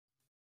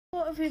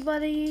Hello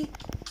everybody,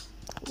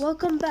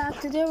 welcome back.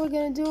 Today we're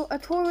gonna do a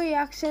tour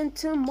reaction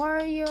to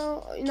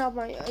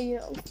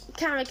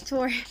Kamek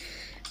tour.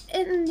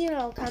 And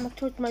Kamek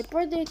tour is my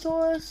birthday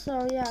tour,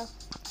 so yeah,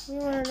 we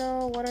wanna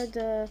know what are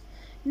the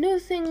new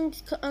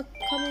things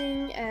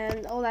coming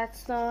and all that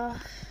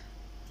stuff.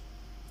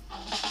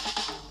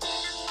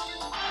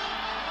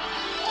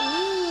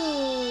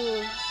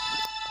 Ooh,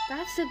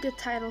 that's a good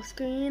title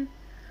screen.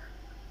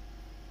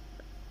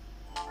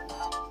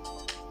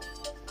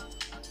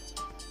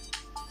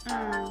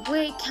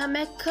 Wait,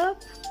 Kamek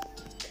cup?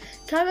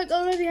 Kamek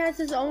already has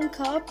his own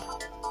cup,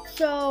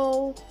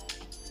 so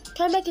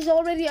Kamek is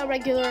already a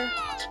regular.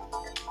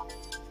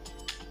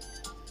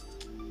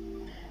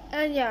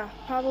 And yeah,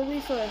 probably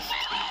first.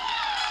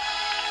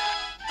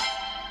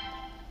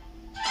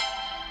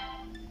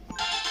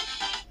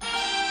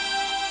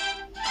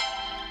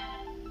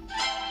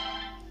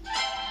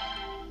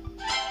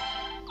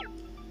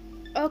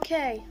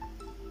 Okay.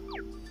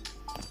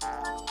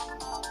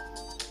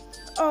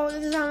 Oh,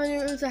 this is how many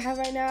rooms I have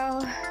right now.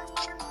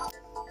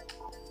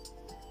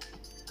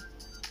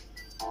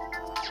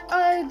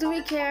 Oh, do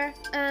we care?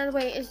 And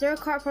wait, is there a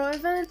Kart Pro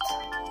event?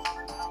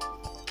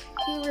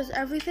 Here is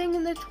everything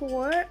in the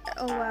tour.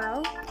 Oh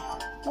wow.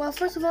 Well,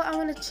 first of all, I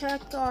want to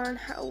check on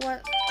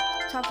what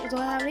top. Do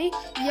I have any?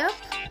 Yep.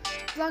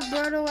 Black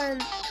Birdo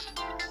and.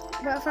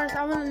 But first,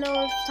 I want to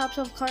know if top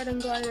shelf cart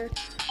and glider.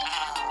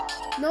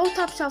 No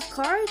top shelf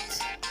cart.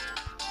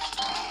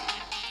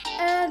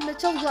 And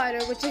Mitchell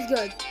glider, which is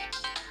good.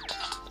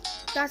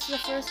 That's the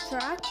first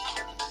track.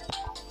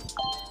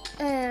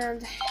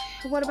 And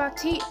what about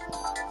T?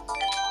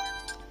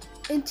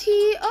 In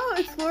T, oh,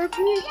 Explorer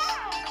Peach.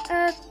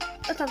 And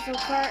a top shelf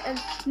cart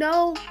and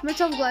no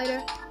Mitchell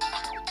glider.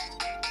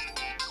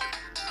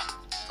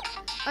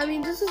 I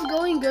mean, this is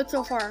going good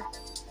so far.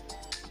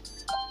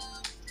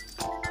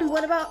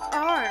 What about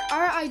R?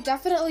 R I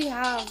definitely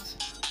have.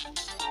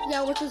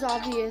 Yeah, which is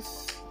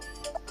obvious.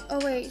 Oh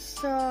wait,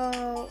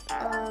 so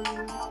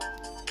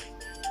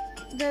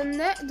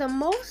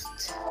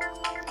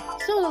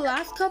the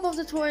last cup of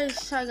the tour is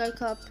Shy Guy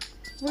Cup.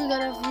 We're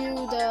gonna view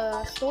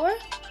the store.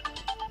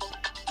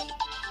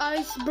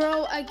 Ice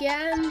Bro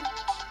again.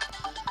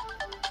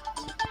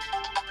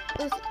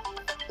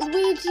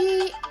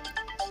 Luigi,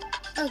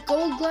 a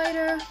gold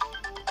glider.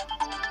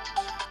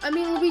 I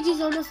mean,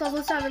 Luigi's almost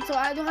level 7, so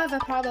I don't have a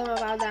problem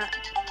about that.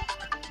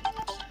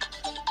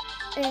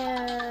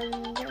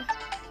 And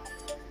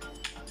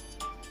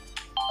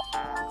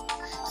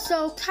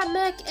so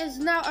Kamek is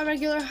now a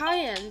regular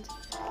high-end.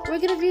 We're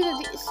gonna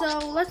view so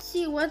let's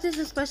see, what is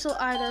the special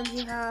item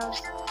he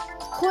has?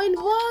 Coin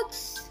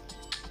box?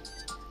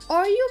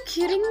 Are you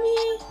kidding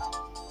me?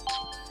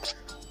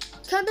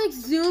 Kamek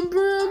Zoom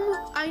Broom.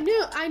 I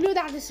knew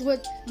that this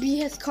would be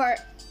his cart.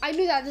 I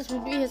knew that this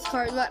would be his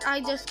cart, but I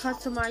just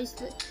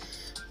customized it.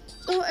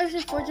 Oh,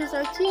 Airship Fortress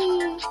RT.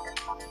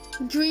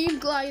 Dream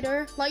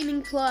Glider,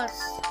 Lightning Plus.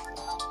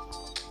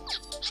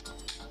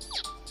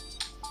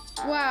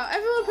 Wow,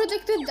 everyone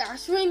predicted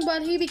Dash Ring,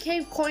 but he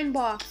became Coin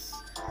Box.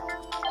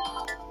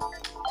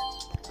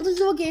 Let's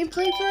do a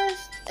gameplay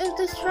first of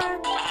this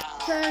track,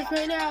 because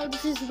right now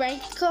this is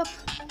Ranked Cup.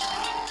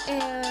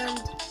 And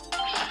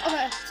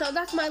okay, so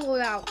that's my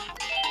loadout.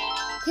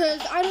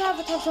 Because I don't have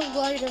a top shelf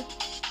glider.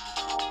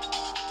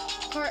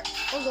 Cart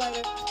or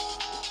glider.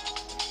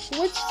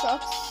 Which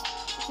sucks,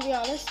 to be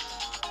honest.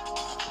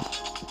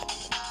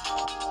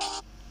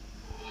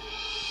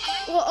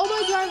 Well, all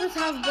my drivers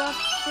have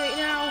buffs right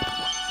now.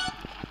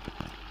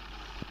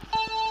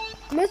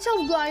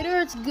 Mitchell glider,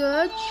 it's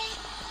good.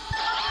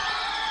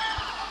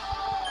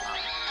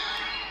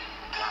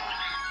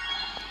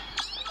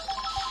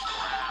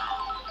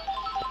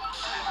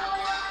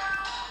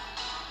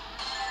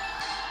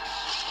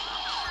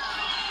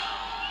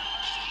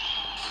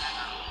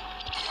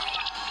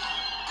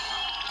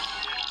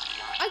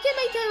 I can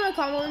maintain my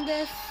combo in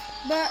this,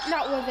 but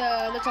not with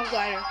the top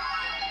glider.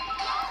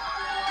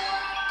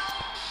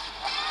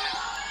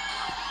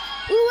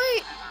 Ooh,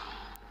 wait!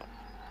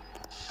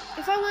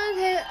 If I want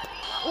to hit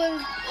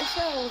with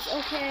shells,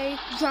 okay.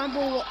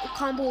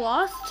 Combo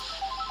lost.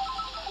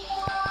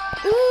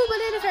 Ooh,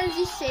 Banana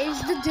Frenzy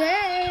saves the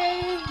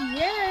day!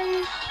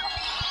 Yay!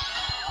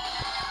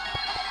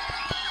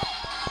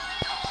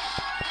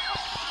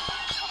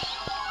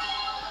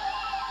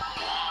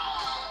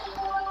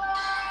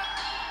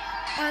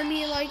 I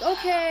mean, like,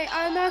 okay,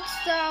 I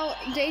maxed out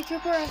Day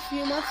Tripper a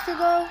few months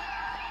ago.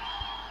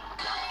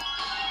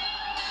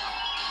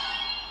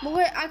 But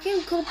wait, I can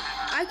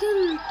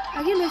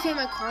maintain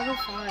my combo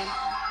fine.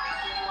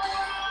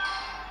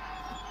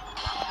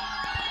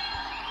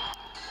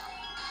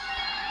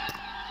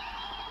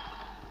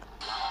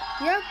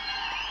 Yep.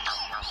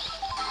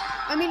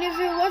 I mean, if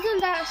it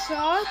wasn't that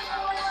shot,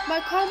 my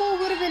combo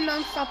would have been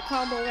non-stop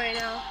combo right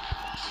now.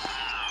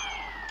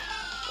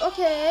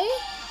 Okay.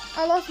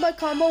 I lost my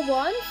combo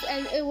once,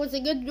 and it was a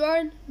good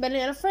run.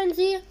 Banana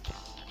Frenzy.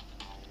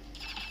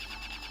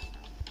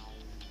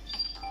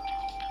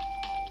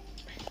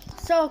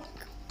 So,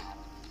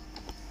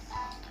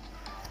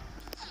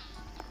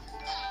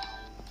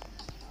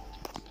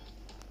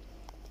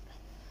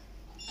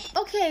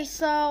 Okay,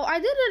 so I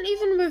didn't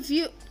even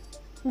review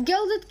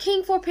Gilded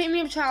King for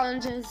premium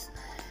challenges.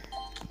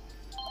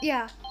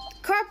 Yeah,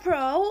 Kart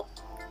Pro,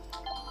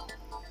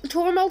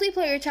 Tour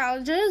multiplayer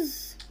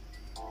challenges.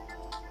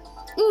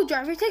 Ooh,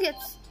 driver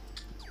tickets.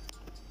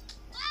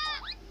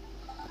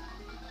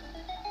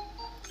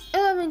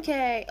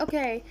 11K.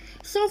 Okay,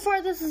 so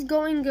far this is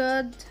going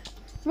good.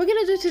 We're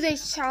gonna do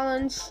today's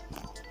challenge.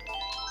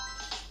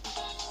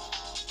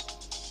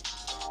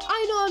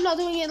 I know I'm not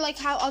doing it like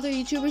how other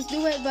YouTubers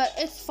do it, but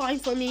it's fine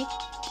for me.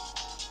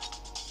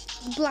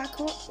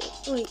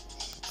 Wait.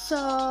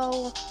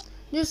 So,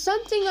 there's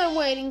something I'm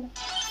waiting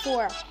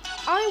for.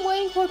 I'm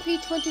waiting for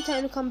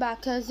P2010 to come back,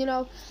 because, you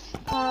know,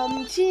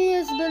 she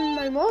has been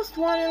my most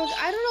wanted.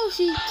 I don't know if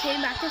she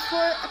came back this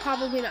for it.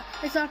 Probably not.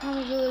 It's not a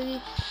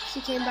probability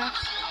she came back.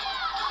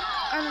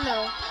 I don't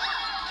know.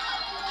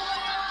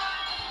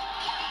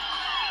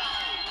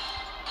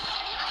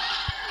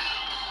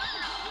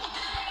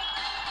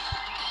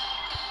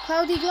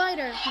 Cloudy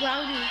glider.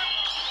 Cloudy.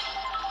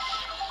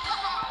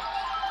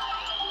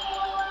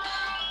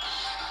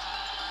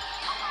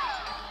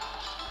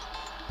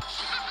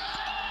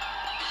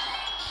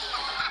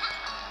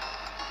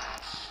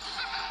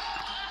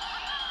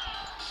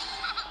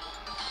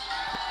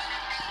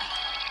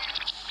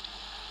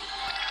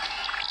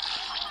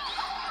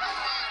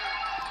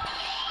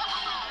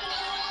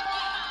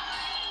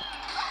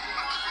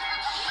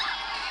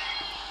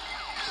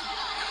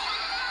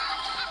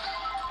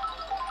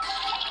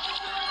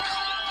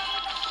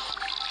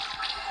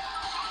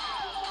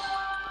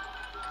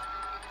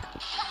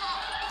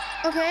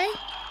 Okay.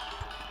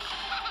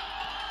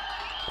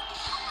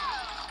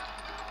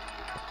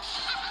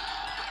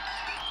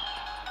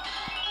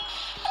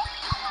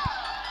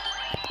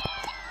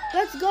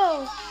 Let's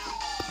go.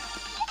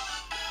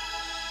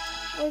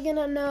 We're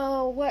gonna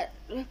know what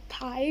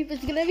type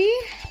it's gonna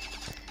be.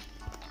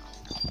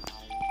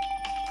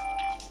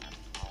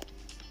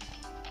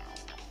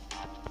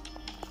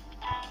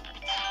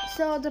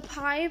 So the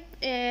pipe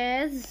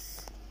is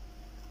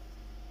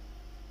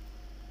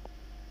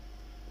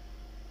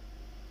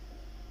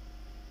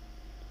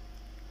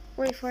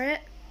wait for it.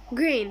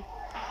 Green.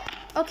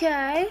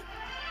 Okay.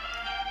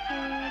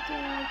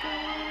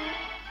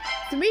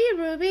 3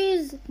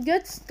 rubies.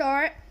 Good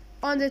start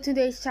on the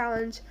today's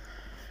challenge.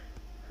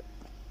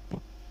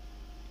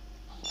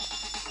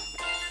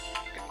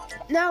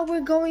 Now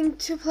we're going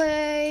to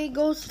play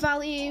Ghost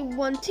Valley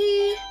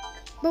 1T.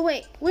 But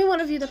wait, we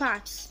want to view the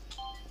packs.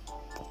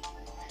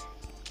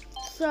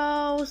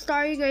 So,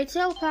 Starry Great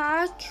Sale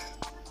pack.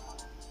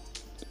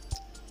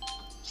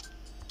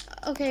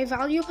 Okay,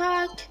 value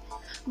pack.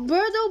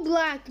 Birdo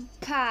Black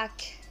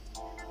pack.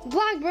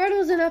 Black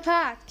Birdo's in a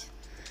pack.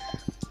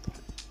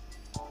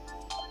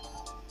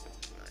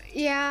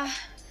 Yeah.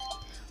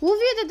 We'll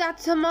view the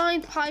data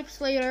mine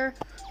pipes later.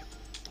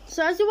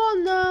 So as you all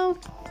know,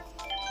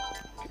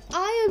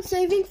 I am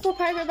saving for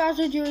Pirate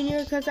Bowser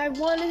Jr. because I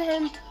wanted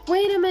him.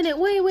 Wait a minute.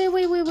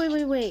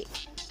 Wait.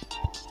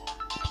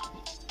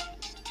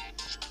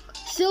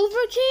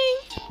 Silver King?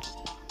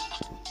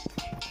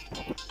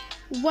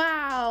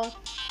 Wow.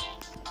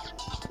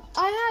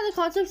 I had a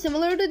concept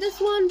similar to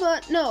this one,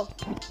 but no,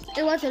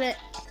 it wasn't it.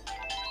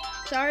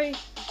 Sorry.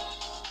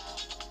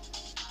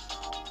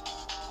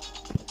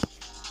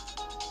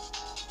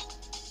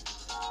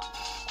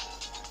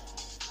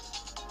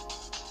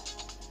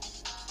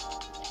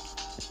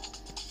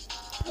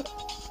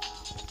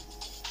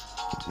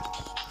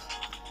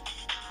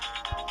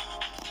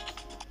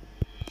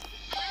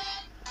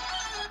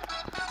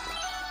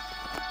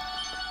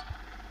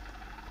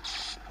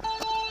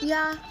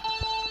 Yeah.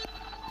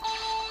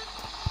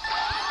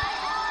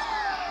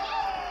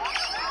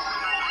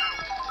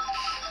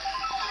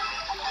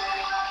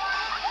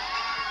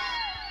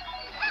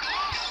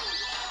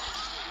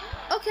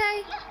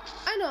 Okay,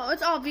 I know,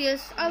 it's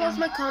obvious. I lost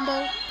my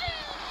combo.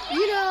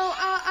 You know,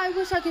 I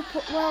wish I could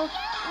put, well,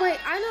 wait,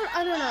 I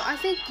don't know. I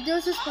think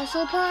there's a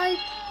special pipe.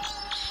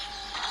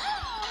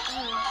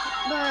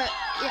 But,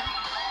 yeah.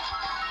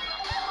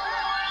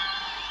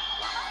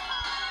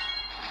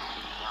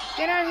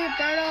 Get out of here,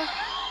 Birdo.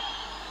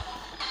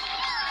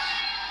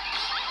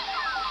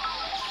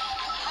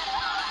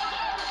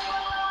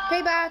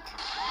 Payback.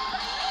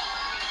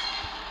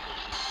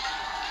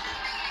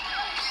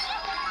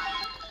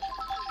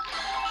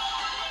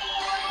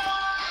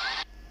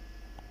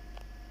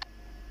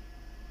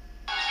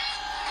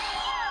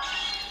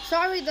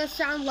 Sorry, the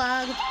sound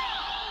lagged.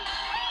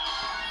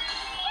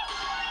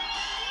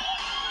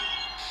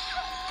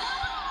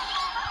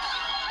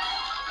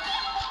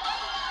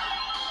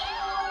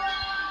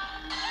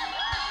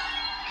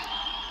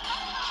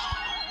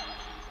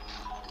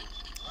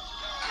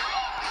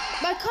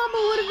 My combo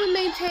would have been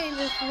maintained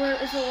if it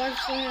was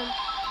for him.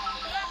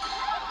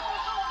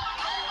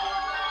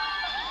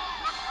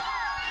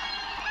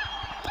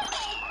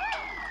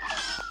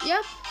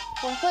 Yep,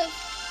 4th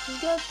place.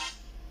 He's good.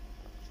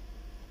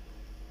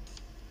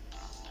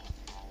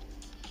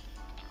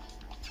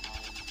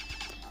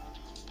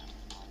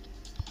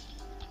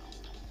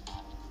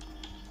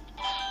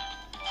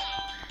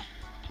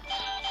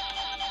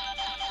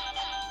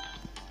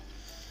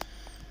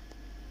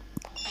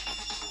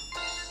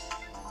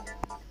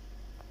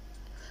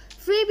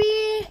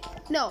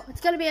 No,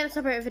 it's gonna be in a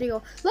separate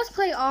video. Let's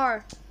play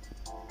R.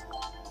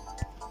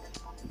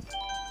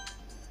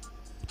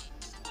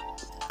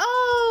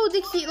 Oh,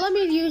 Dixie, let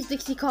me use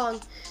Dixie Kong.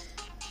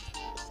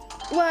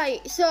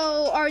 Right,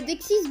 so are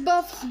Dixie's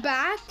buffs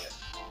back?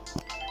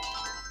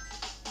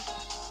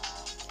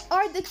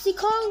 Are Dixie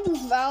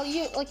Kong's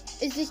value, like,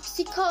 is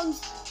Dixie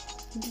Kong's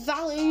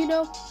value, you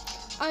know?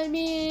 I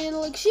mean,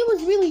 like, she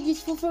was really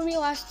useful for me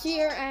last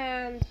year,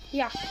 and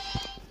yeah.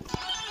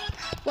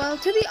 Well,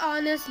 to be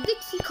honest,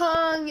 Dixie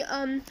Kong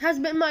has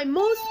been my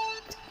most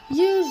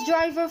used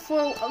driver for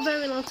a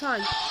very long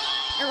time.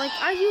 And, like,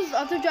 I've used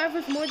other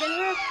drivers more than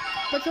her,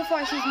 but so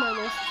far she's my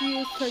most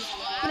used because,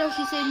 you know,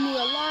 she saved me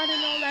a lot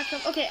and all that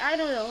stuff. Okay, I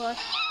don't know.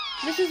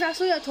 This is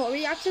actually a toy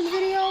reaction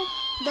video,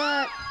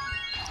 but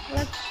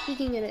let's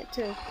speaking in it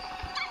too.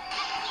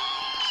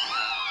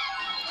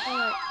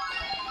 Alright.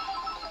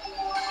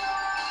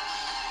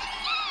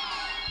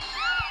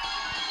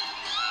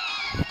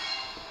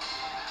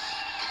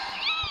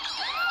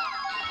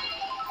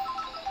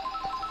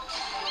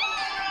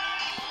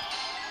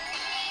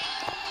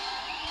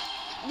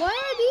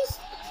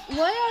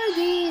 Why are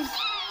these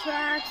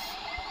tracks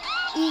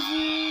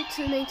easy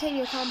to maintain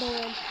your combo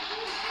in?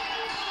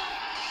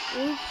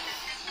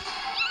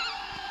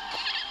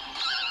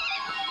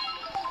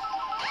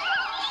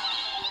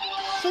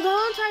 So the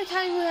whole entire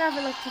time we have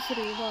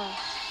electricity. Wow.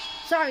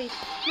 Sorry,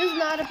 this is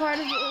not a part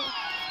of it.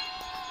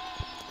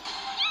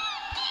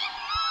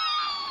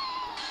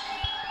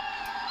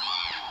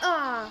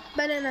 Ah,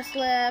 banana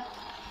slip.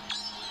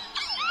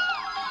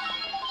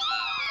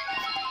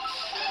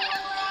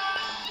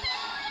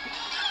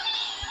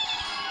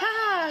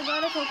 Haha,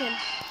 got a token.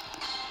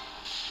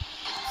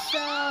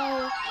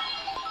 So,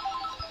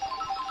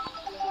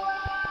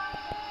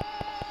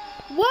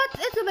 what?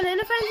 It's a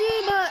banana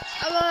frenzy, but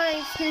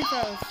my screen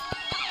froze.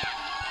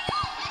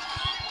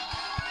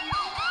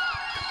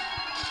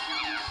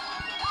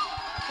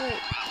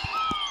 Wait.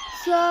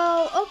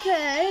 So,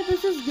 okay,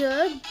 this is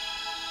good.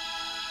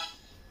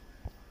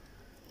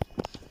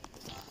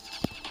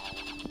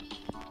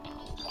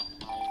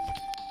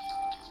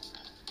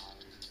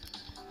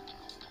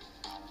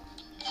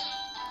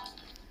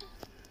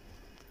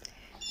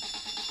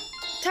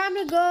 Time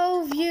to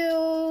go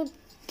view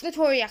the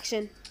toy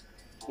reaction.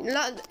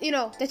 Not, you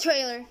know, the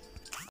trailer.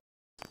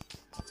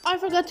 I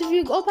forgot to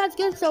view Gold Pads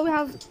again, so we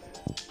have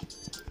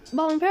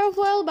Ball and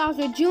Parafoil,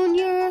 Bowser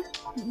Jr.,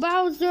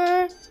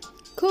 Bowser,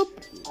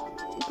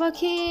 Koopa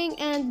King,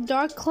 and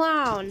Dark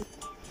Clown.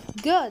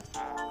 Good.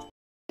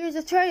 Here's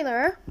the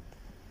trailer.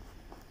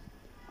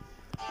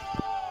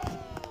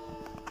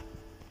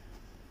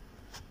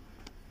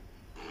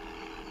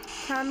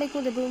 Kamek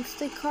with a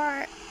boomstick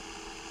cart.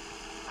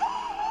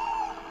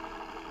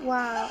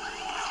 Wow.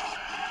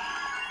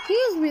 He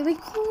is really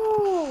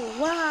cool.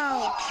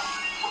 Wow.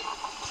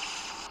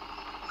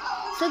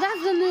 So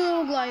that's the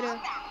new glider.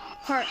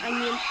 Kart, I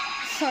mean.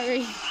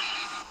 Sorry.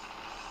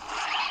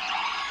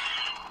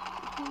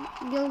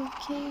 Yellow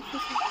cave.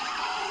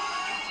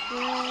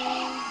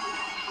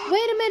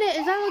 Wait a minute,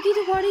 is that Lucky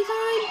to Party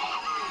time?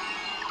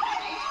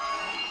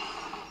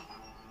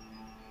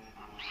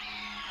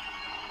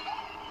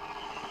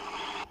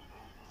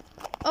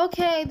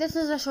 Okay, this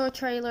is a short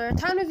trailer.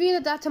 Time to view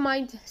the data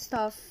mined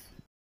stuff.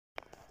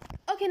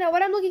 Okay, now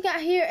what I'm looking at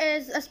here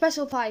is a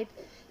special pipe.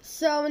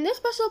 So in this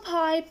special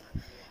pipe,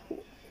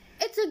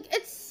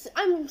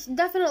 I'm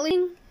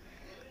definitely,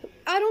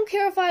 I don't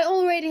care if I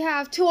already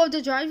have 2 of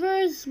the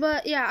drivers,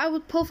 but yeah, I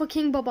would pull for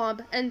King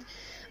Bob. And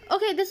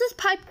okay, this is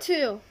pipe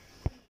 2.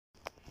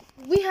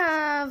 We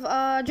have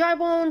Dry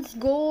Bones,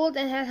 Gold,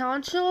 and Head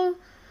Honcho.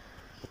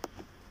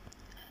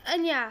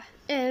 And yeah,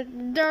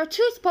 there are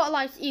 2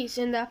 spotlights each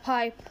in that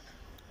pipe.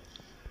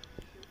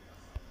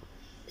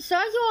 So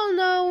as you all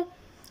know,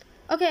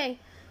 okay,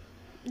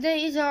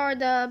 these are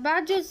the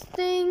badges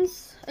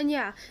things, and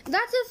yeah,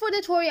 that's it for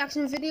the toy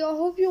reaction video. I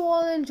hope you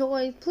all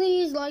enjoyed.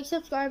 Please like,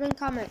 subscribe, and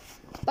comment.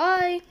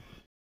 Bye!